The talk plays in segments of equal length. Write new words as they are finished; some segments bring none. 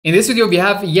In this video, we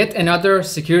have yet another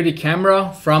security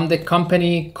camera from the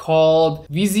company called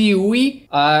VIZIUUY.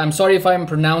 I'm sorry if I'm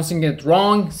pronouncing it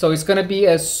wrong. So it's gonna be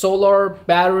a solar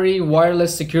battery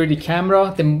wireless security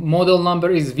camera. The model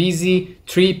number is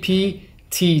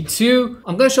VZ3PT2.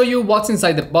 I'm gonna show you what's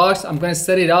inside the box. I'm gonna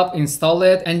set it up, install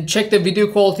it, and check the video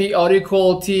quality, audio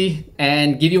quality,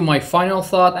 and give you my final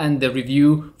thought and the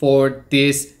review for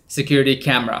this security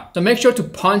camera. So make sure to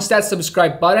punch that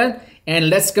subscribe button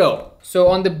and let's go. So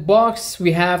on the box,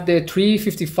 we have the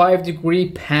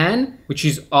 355-degree pan, which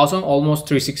is awesome, almost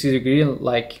 360-degree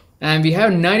like. And we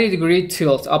have 90-degree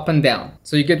tilt up and down.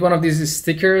 So you get one of these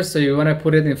stickers, so you want to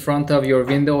put it in front of your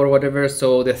window or whatever,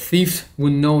 so the thief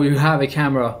would know you have a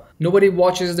camera. Nobody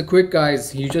watches the quick,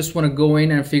 guys. You just want to go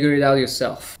in and figure it out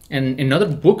yourself. And another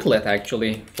booklet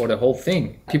actually for the whole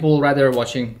thing. People rather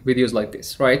watching videos like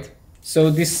this, right? So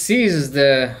this is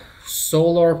the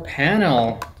solar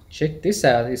panel. Check this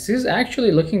out. This is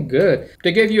actually looking good.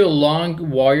 They gave you a long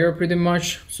wire pretty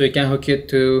much, so you can hook it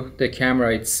to the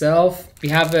camera itself. We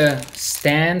have a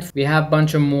stand. We have a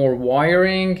bunch of more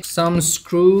wiring, some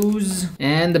screws,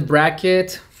 and the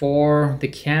bracket for the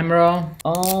camera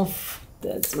off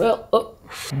as well. Oh,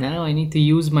 now I need to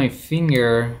use my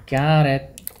finger. Got it.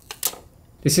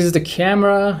 This is the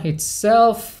camera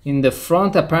itself. In the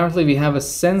front, apparently we have a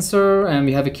sensor and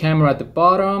we have a camera at the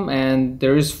bottom, and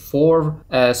there is 4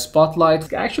 spotlights.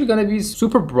 It's actually gonna be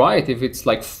super bright if it's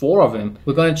like 4 of them.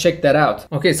 We're gonna check that out.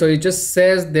 Okay, so it just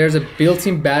says there's a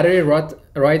built-in battery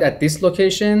right at this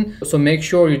location. So make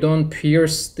sure you don't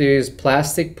pierce this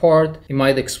plastic part. It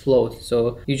might explode.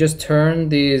 So you just turn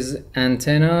these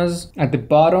antennas. At the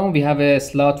bottom, we have a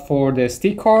slot for the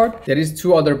SD card. There is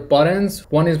 2 other buttons.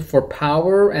 One is for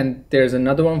power and there's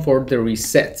another one for the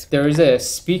reset. There is a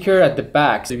speaker at the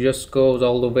back. So it just goes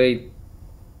all the way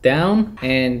down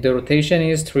and the rotation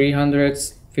is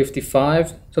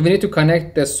 355. So we need to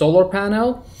connect the solar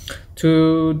panel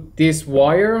to this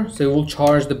wire, so it will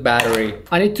charge the battery.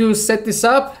 I need to set this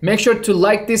up. Make sure to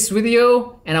like this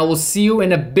video and I will see you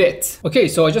in a bit. Okay,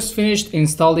 so I just finished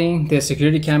installing the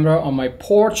security camera on my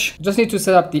porch. Just need to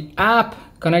set up the app,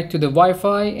 connect to the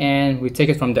Wi-Fi, and we take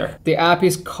it from there. The app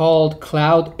is called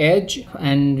Cloud Edge,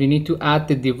 and we need to add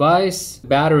the device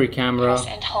battery camera. Press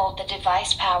and hold the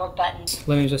device power button.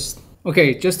 Let me just,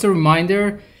 okay, just a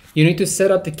reminder, you need to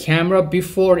set up the camera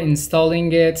before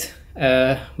installing it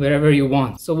wherever you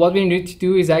want. So what we need to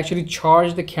do is actually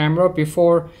charge the camera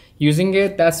before using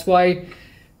it. That's why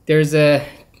there's a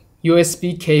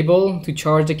USB cable to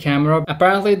charge the camera.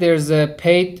 Apparently there's a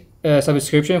paid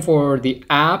subscription for the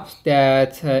app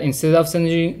that instead of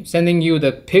sending you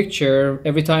the picture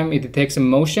every time it detects a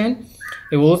motion,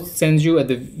 it will send you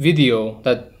the video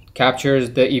that captures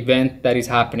the event that is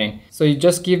happening. So you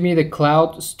just give me the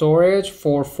cloud storage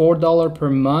for $4 per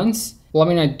month. Well, I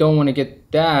mean, I don't want to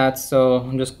get that, so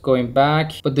I'm just going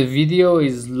back, but the video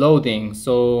is loading,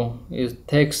 so it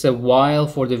takes a while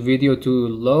for the video to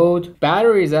load.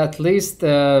 Battery is at least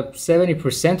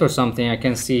 70% or something I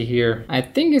can see here. I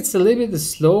think it's a little bit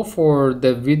slow for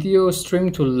the video stream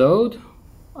to load.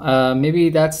 Maybe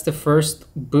that's the first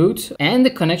boot, and the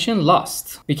connection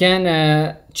lost. We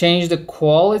can change the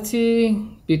quality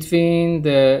between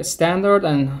the standard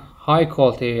and high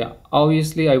quality.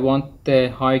 Obviously I want the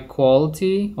high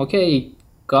quality. Okay, it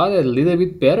got a little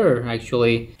bit better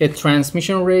actually. The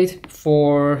transmission rate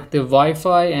for the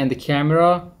Wi-Fi and the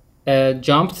camera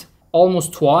jumped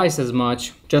almost twice as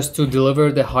much just to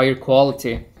deliver the higher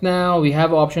quality. Now we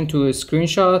have option to a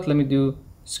screenshot. Let me do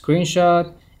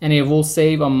screenshot, and it will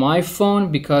save on my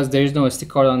phone because there is no SD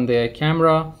card on the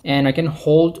camera, and I can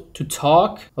hold to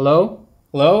talk. Hello?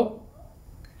 Hello?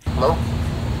 Hello? Hello?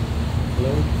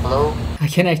 Hello? I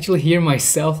can actually hear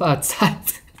myself outside.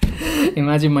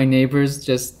 Imagine my neighbors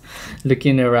just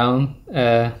looking around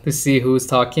to see who's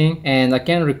talking, and I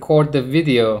can record the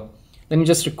video. Let me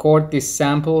just record this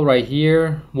sample right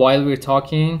here while we're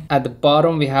talking. At the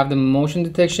bottom we have the motion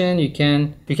detection. You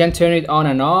can turn it on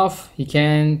and off. You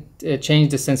can change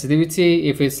the sensitivity.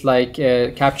 If it's like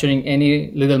capturing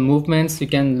any little movements, you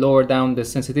can lower down the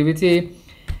sensitivity,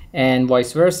 and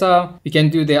vice versa. We can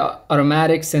do the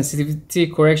automatic sensitivity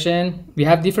correction. We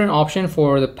have different options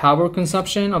for the power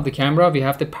consumption of the camera. We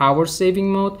have the power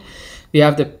saving mode. We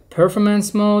have the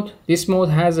performance mode. This mode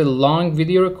has a long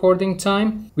video recording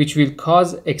time, which will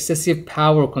cause excessive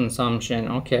power consumption.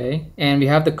 Okay. And we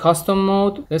have the custom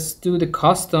mode. Let's do the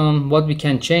custom. What we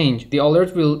can change. The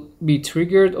alert will be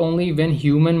triggered only when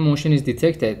human motion is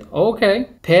detected. Okay.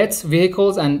 Pets,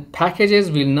 vehicles, and packages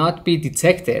will not be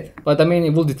detected. But I mean,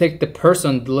 it will detect the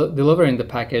person delivering the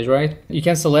package, right? You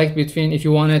can select between if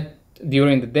you want it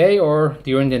during the day or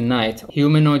during the night.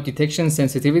 Humanoid detection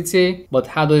sensitivity, but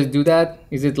how does it do that?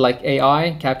 Is it like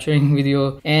AI capturing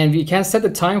video? And we can set the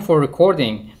time for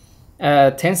recording.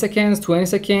 10 seconds, 20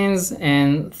 seconds,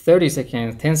 and 30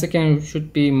 seconds. 10 seconds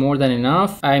should be more than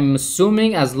enough. I'm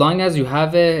assuming as long as you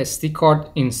have a SD card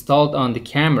installed on the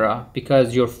camera,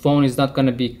 because your phone is not going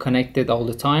to be connected all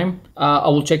the time. I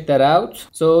will check that out.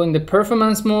 So in the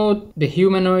performance mode, the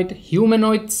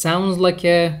humanoid sounds like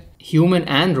a human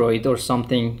android or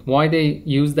something. Why they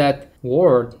use that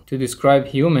word to describe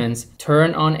humans?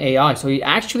 Turn on AI. So it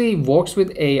actually works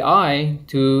with AI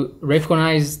to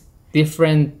recognize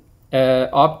different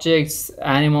objects,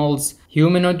 animals.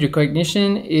 Humanoid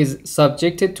recognition is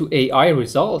subjected to AI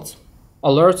results.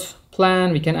 Alert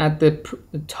plan, we can add the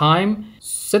time.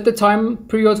 Set the time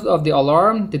period of the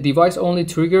alarm. The device only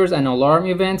triggers an alarm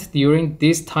event during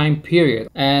this time period.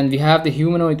 And we have the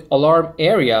humanoid alarm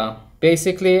area.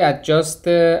 Basically adjust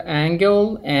the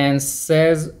angle and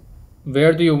says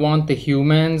where do you want the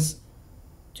humans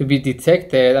to be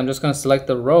detected. I'm just going to select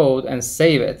the road and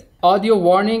save it. Audio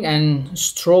warning and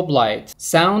strobe light.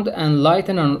 Sound and light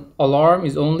and alarm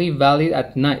is only valid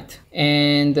at night.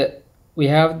 And we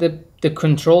have the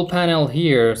control panel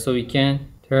here, so we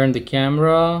can turn the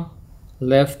camera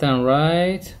left and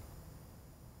right.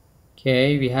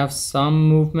 Okay, we have some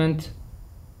movement.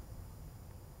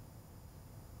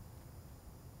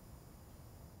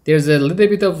 There's a little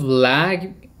bit of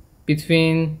lag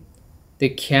between the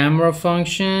camera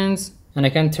functions, and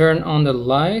I can turn on the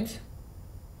light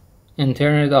and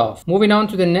turn it off. Moving on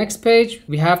to the next page,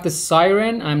 we have the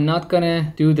siren. I'm not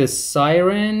gonna do the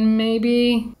siren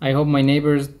maybe. I hope my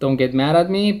neighbors don't get mad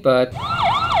at me, but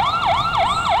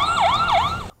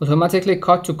automatically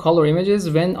cut to color images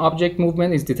when object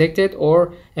movement is detected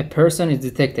or a person is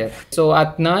detected. So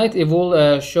at night it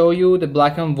will show you the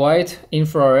black and white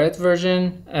infrared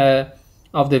version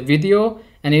of the video,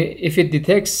 and if it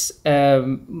detects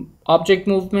object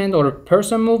movement or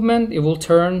person movement, it will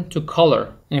turn to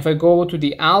color. And if I go to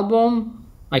the album,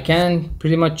 I can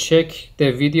pretty much check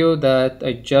the video that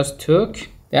I just took.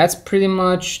 That's pretty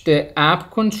much the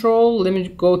app control. Let me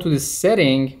go to the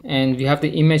setting, and we have the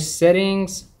image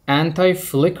settings,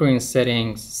 anti-flickering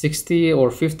settings, 60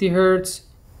 or 50 hertz.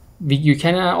 You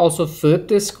can also flip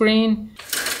the screen.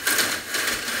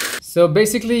 So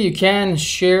basically you can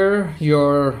share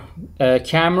your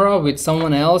camera with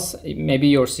someone else, maybe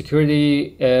your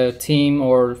security team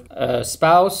or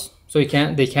spouse. So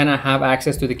they can have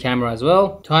access to the camera as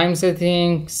well. Time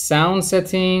setting, sound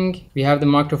setting. We have the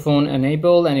microphone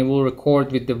enabled and it will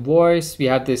record with the voice. We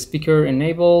have the speaker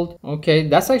enabled. Okay,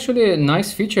 that's actually a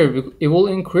nice feature. It will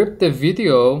encrypt the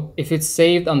video if it's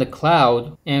saved on the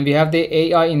cloud. And we have the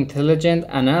AI intelligent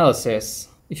analysis.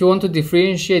 If you want to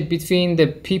differentiate between the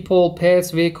people,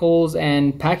 pets, vehicles,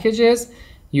 and packages,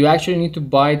 you actually need to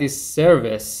buy this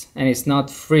service, and it's not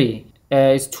free.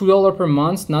 It's $2 per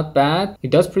month, not bad.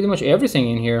 It does pretty much everything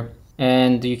in here.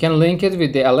 And you can link it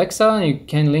with the Alexa, and you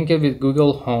can link it with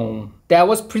Google Home. That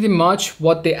was pretty much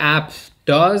what the app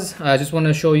does. I just want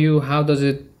to show you how does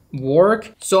it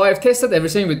work. So I've tested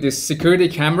everything with this security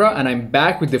camera, and I'm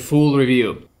back with the full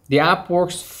review. The app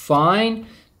works fine.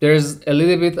 There's a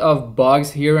little bit of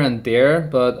bugs here and there,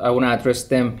 but I want to address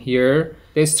them here.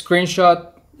 The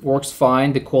screenshot works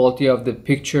fine. The quality of the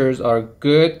pictures are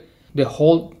good. The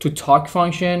hold to talk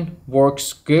function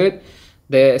works good.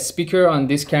 The speaker on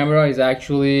this camera is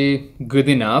actually good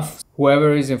enough.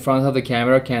 Whoever is in front of the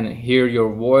camera can hear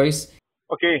your voice.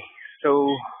 Okay,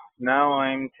 so now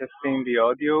I'm testing the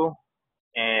audio,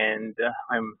 and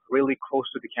I'm really close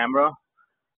to the camera.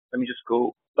 Let me just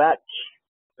go back.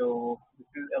 So this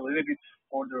is a little bit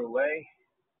further away.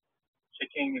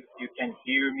 Checking if you can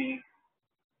hear me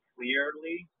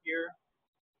clearly here.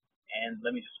 And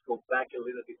let me just go back a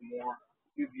little bit more.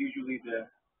 This is usually the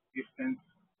distance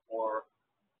for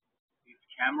this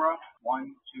camera.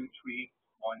 1, 2, 3,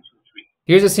 1, 2, 3.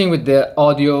 Here's the thing with the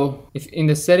audio. If in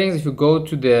the settings, if you go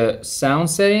to the sound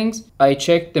settings, I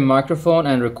check the microphone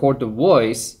and record the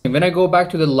voice. And when I go back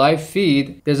to the live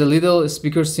feed, there's a little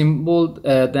speaker symbol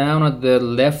down at the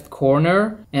left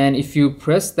corner. And if you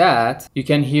press that, you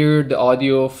can hear the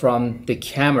audio from the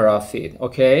camera feed,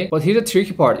 okay? But here's the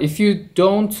tricky part. If you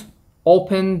don't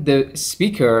open the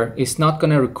speaker, it's not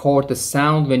gonna record the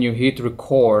sound when you hit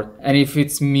record. And if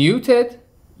it's muted,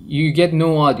 you get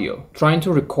no audio. Trying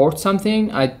to record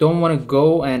something, I don't want to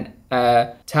go and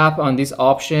tap on this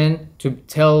option to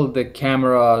tell the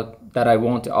camera that I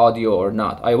want audio or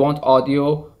not. I want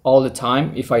audio all the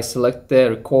time if I select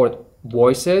the record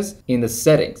voices in the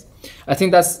settings. I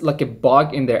think that's like a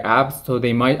bug in their app, so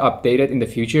they might update it in the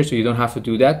future so you don't have to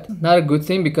do that. Not a good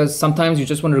thing, because sometimes you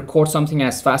just want to record something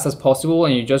as fast as possible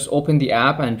and you just open the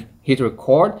app and hit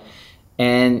record,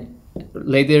 and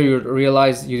later you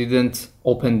realize you didn't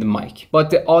open the mic. But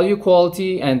the audio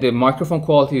quality and the microphone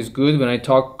quality is good. When I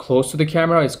talk close to the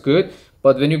camera, it's good.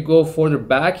 But when you go further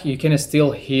back, you can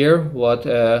still hear what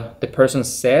the person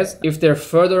says. If they're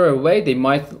further away, they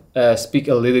might speak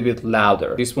a little bit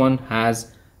louder. This one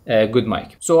has a good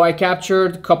mic. So I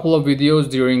captured a couple of videos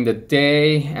during the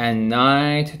day and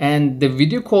night, and the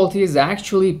video quality is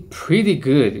actually pretty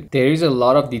good. There is a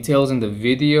lot of details in the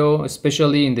video,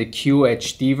 especially in the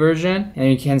QHD version,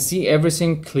 and you can see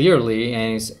everything clearly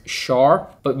and it's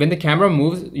sharp. But when the camera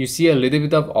moves, you see a little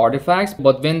bit of artifacts,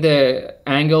 but when the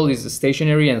angle is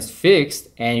stationary and fixed,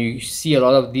 and you see a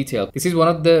lot of detail. This is one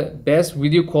of the best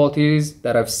video qualities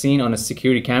that I've seen on a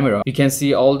security camera. You can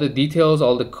see all the details,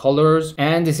 all the colors,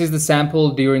 and this is the sample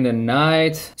during the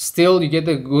night. Still, you get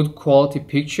a good quality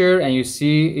picture, and you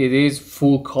see it is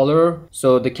full color,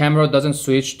 so the camera doesn't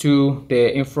switch to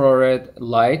the infrared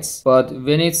lights. But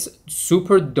when it's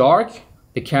super dark,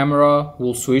 the camera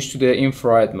will switch to the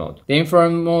infrared mode. The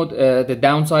infrared mode, the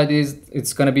downside is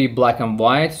it's gonna be black and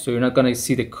white, so you're not gonna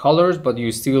see the colors, but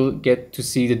you still get to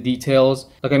see the details.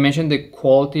 Like I mentioned, the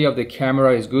quality of the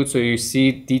camera is good, so you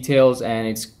see details and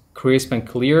it's crisp and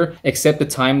clear, except the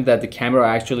time that the camera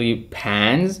actually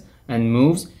pans and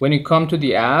moves. When you come to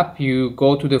the app, you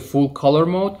go to the full color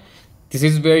mode. This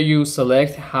is where you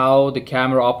select how the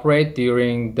camera operates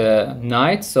during the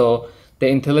night. So the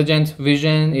intelligent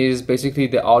vision is basically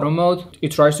the auto mode.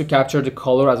 It tries to capture the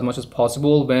color as much as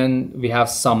possible when we have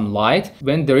some light.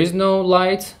 When there is no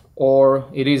light or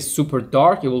it is super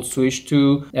dark, it will switch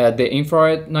to the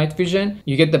infrared night vision.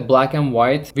 You get the black and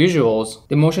white visuals.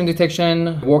 The motion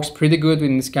detection works pretty good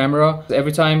in this camera.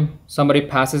 Every time somebody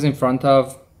passes in front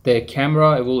of the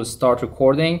camera, it will start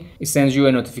recording. It sends you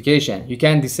a notification. You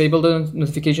can disable the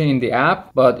notification in the app,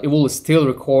 but it will still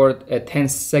record a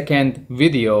 10-second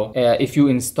video if you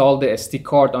install the SD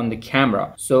card on the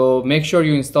camera. So make sure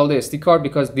you install the SD card,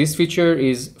 because this feature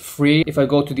is free. If I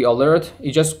go to the alert,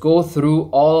 it just go through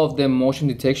all of the motion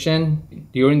detection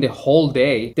during the whole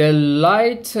day. The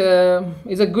light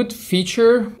is a good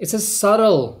feature. It's a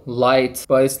subtle light,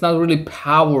 but it's not really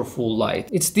powerful light.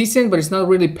 It's decent, but it's not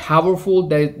really powerful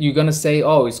that you're gonna say,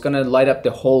 oh, it's gonna light up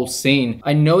the whole scene.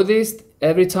 I noticed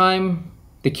every time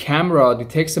the camera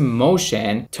detects a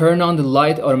motion, turn on the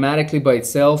light automatically by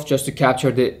itself just to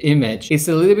capture the image. It's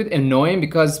a little bit annoying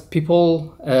because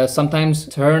people sometimes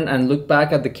turn and look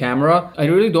back at the camera. I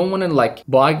really don't want to like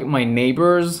bug my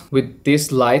neighbors with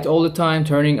this light all the time,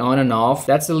 turning on and off.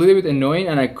 That's a little bit annoying,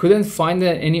 and I couldn't find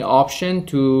any option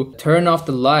to turn off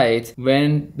the light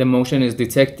when the motion is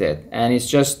detected, and it's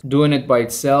just doing it by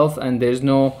itself, and there's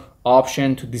no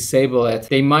option to disable it.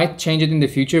 They might change it in the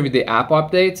future with the app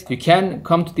update. You can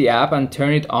come to the app and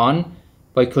turn it on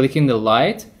by clicking the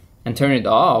light and turn it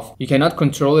off. You cannot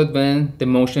control it when the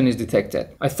motion is detected.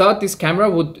 I thought this camera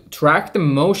would track the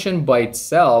motion by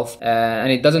itself,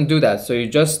 and it doesn't do that. So you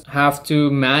just have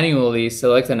to manually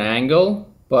select an angle,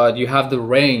 but you have the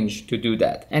range to do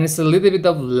that. And it's a little bit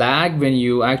of lag when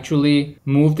you actually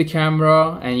move the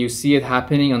camera and you see it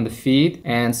happening on the feed.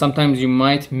 And sometimes you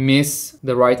might miss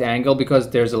the right angle because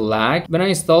there's a lag. When I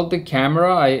installed the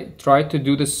camera, I tried to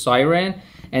do the siren,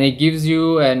 and it gives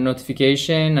you a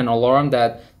notification, an alarm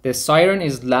that the siren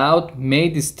is loud, may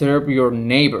disturb your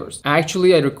neighbors.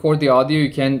 Actually, I record the audio.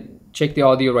 You can check the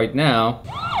audio right now.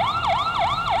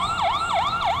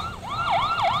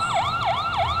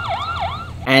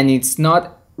 And it's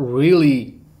not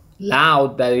really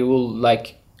loud that it will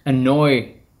like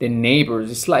annoy the neighbors.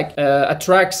 It's like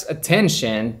attracts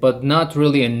attention, but not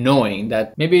really annoying.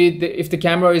 That maybe if the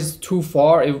camera is too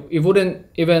far, it wouldn't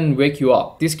even wake you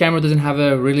up. This camera doesn't have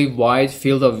a really wide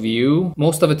field of view.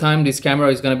 Most of the time this camera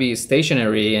is gonna be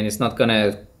stationary and it's not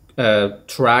gonna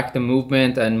track the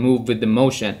movement and move with the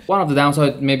motion. One of the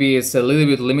downsides maybe it's a little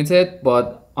bit limited,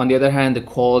 but on the other hand, the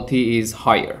quality is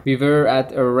higher. We were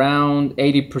at around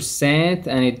 80%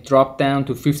 and it dropped down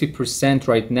to 50%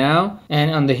 right now.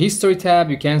 And on the history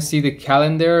tab, you can see the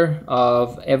calendar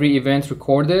of every event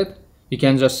recorded. You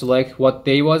can just select what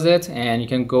day was it, and you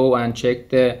can go and check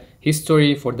the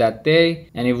history for that day,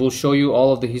 and it will show you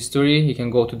all of the history. You can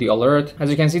go to the alert. As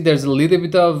you can see, there's a little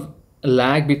bit of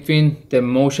lag between the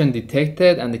motion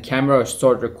detected and the camera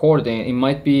start recording. It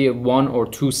might be 1 or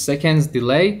 2 seconds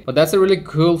delay, but that's a really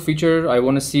cool feature. I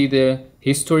want to see the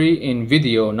history in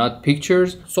video, not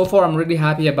pictures. So far I'm really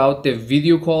happy about the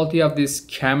video quality of this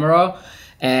camera,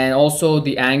 And also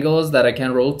the angles that I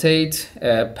can rotate,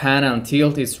 pan and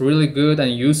tilt is really good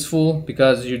and useful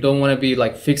because you don't want to be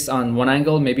like fixed on one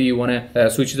angle. Maybe you want to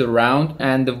switch it around.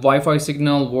 And the Wi-Fi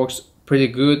signal works pretty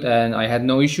good and I had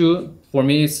no issue. For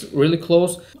me, it's really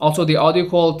close. Also, the audio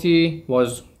quality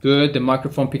was good. The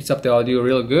microphone picks up the audio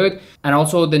really good. And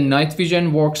also the night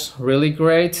vision works really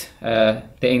great. The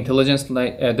intelligence,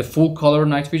 the full color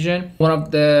night vision. One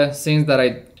of the things that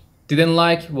I didn't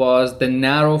like was the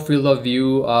narrow field of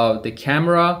view of the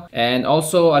camera, and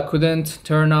also I couldn't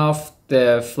turn off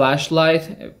the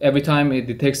flashlight every time it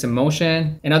detects a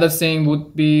motion. Another thing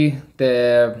would be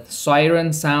the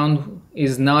siren sound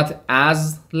is not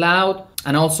as loud,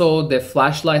 and also the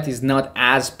flashlight is not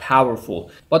as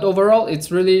powerful. But overall, it's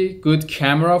really good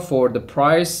camera for the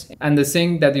price, and the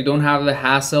thing that you don't have the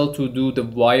hassle to do the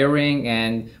wiring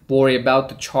and worry about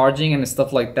the charging and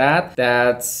stuff like that.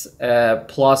 That's a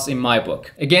plus in my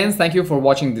book. Again, thank you for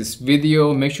watching this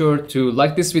video. Make sure to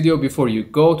like this video before you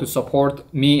go to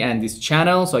support me and this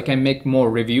channel so I can make more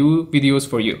review videos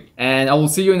for you. And I will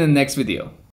see you in the next video.